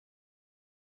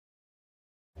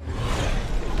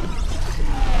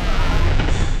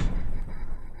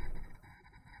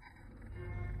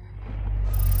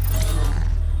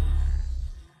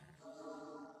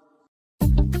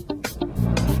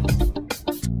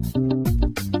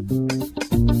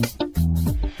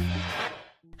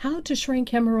to shrink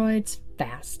hemorrhoids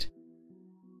fast.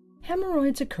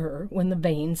 Hemorrhoids occur when the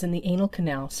veins in the anal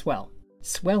canal swell.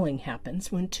 Swelling happens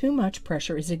when too much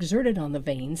pressure is exerted on the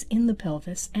veins in the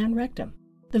pelvis and rectum.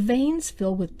 The veins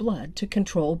fill with blood to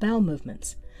control bowel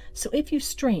movements. So if you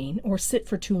strain or sit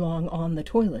for too long on the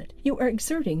toilet, you are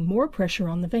exerting more pressure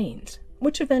on the veins,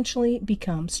 which eventually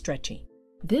become stretchy.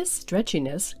 This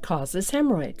stretchiness causes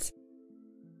hemorrhoids.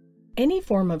 Any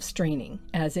form of straining,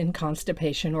 as in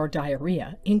constipation or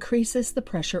diarrhea, increases the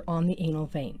pressure on the anal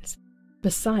veins.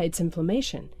 Besides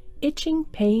inflammation, itching,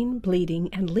 pain, bleeding,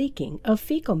 and leaking of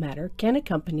fecal matter can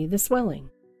accompany the swelling.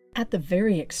 At the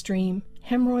very extreme,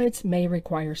 hemorrhoids may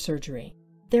require surgery.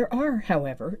 There are,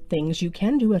 however, things you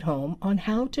can do at home on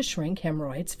how to shrink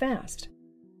hemorrhoids fast.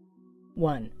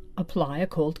 1. Apply a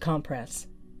cold compress.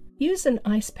 Use an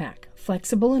ice pack,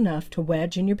 flexible enough to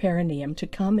wedge in your perineum to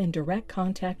come in direct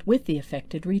contact with the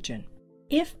affected region.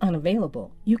 If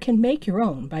unavailable, you can make your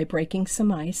own by breaking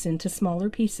some ice into smaller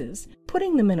pieces,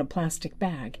 putting them in a plastic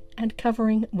bag, and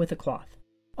covering with a cloth.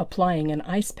 Applying an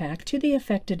ice pack to the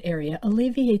affected area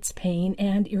alleviates pain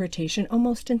and irritation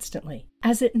almost instantly,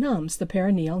 as it numbs the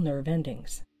perineal nerve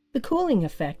endings. The cooling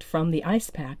effect from the ice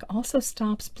pack also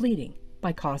stops bleeding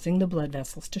by causing the blood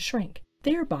vessels to shrink,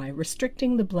 thereby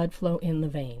restricting the blood flow in the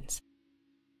veins.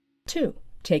 2.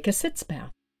 Take a sitz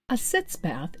bath. A sitz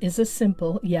bath is a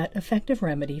simple yet effective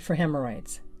remedy for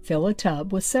hemorrhoids. Fill a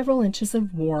tub with several inches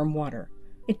of warm water.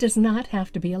 It does not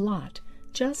have to be a lot,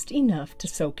 just enough to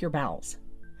soak your bowels.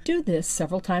 Do this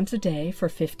several times a day for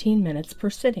 15 minutes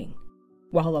per sitting.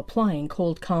 While applying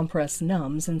cold compress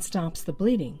numbs and stops the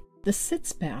bleeding, the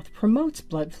sitz bath promotes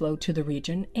blood flow to the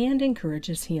region and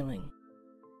encourages healing.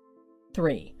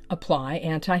 3. Apply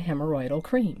anti-hemorrhoidal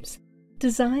creams.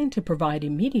 Designed to provide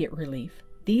immediate relief,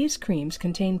 these creams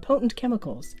contain potent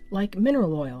chemicals like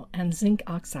mineral oil and zinc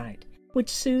oxide, which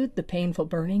soothe the painful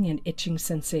burning and itching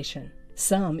sensation.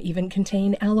 Some even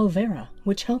contain aloe vera,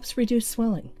 which helps reduce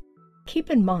swelling. Keep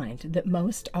in mind that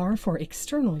most are for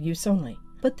external use only,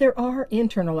 but there are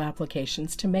internal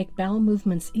applications to make bowel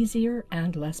movements easier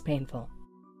and less painful.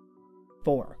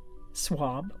 4.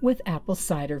 Swab with apple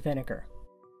cider vinegar.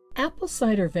 Apple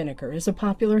cider vinegar is a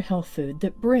popular health food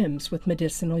that brims with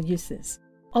medicinal uses.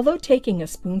 Although taking a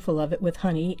spoonful of it with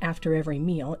honey after every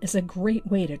meal is a great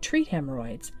way to treat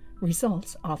hemorrhoids,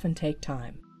 results often take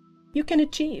time. You can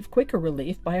achieve quicker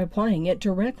relief by applying it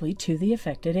directly to the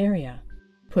affected area.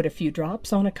 Put a few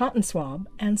drops on a cotton swab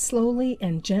and slowly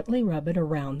and gently rub it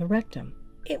around the rectum.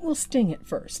 It will sting at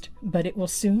first, but it will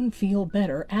soon feel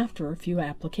better after a few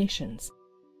applications.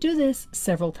 Do this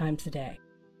several times a day.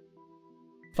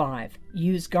 5.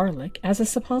 Use garlic as a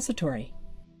suppository.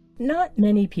 Not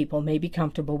many people may be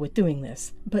comfortable with doing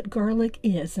this, but garlic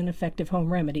is an effective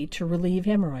home remedy to relieve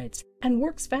hemorrhoids and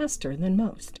works faster than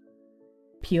most.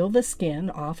 Peel the skin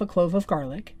off a clove of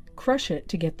garlic, crush it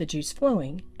to get the juice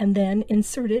flowing, and then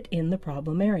insert it in the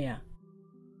problem area.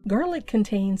 Garlic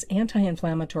contains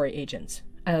anti-inflammatory agents,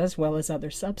 as well as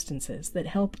other substances that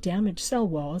help damaged cell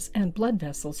walls and blood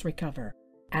vessels recover.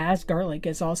 As garlic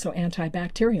is also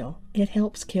antibacterial, it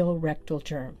helps kill rectal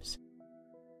germs.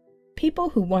 People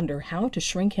who wonder how to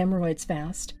shrink hemorrhoids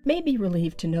fast may be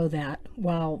relieved to know that,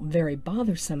 while very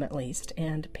bothersome at least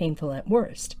and painful at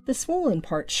worst, the swollen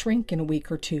parts shrink in a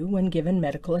week or two when given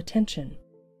medical attention.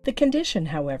 The condition,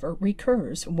 however,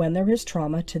 recurs when there is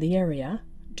trauma to the area,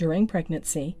 during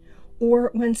pregnancy,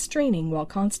 or when straining while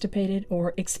constipated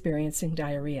or experiencing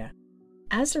diarrhea.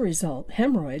 As a result,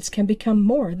 hemorrhoids can become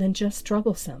more than just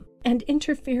troublesome and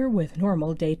interfere with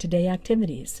normal day-to-day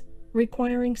activities,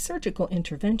 requiring surgical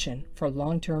intervention for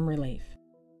long-term relief.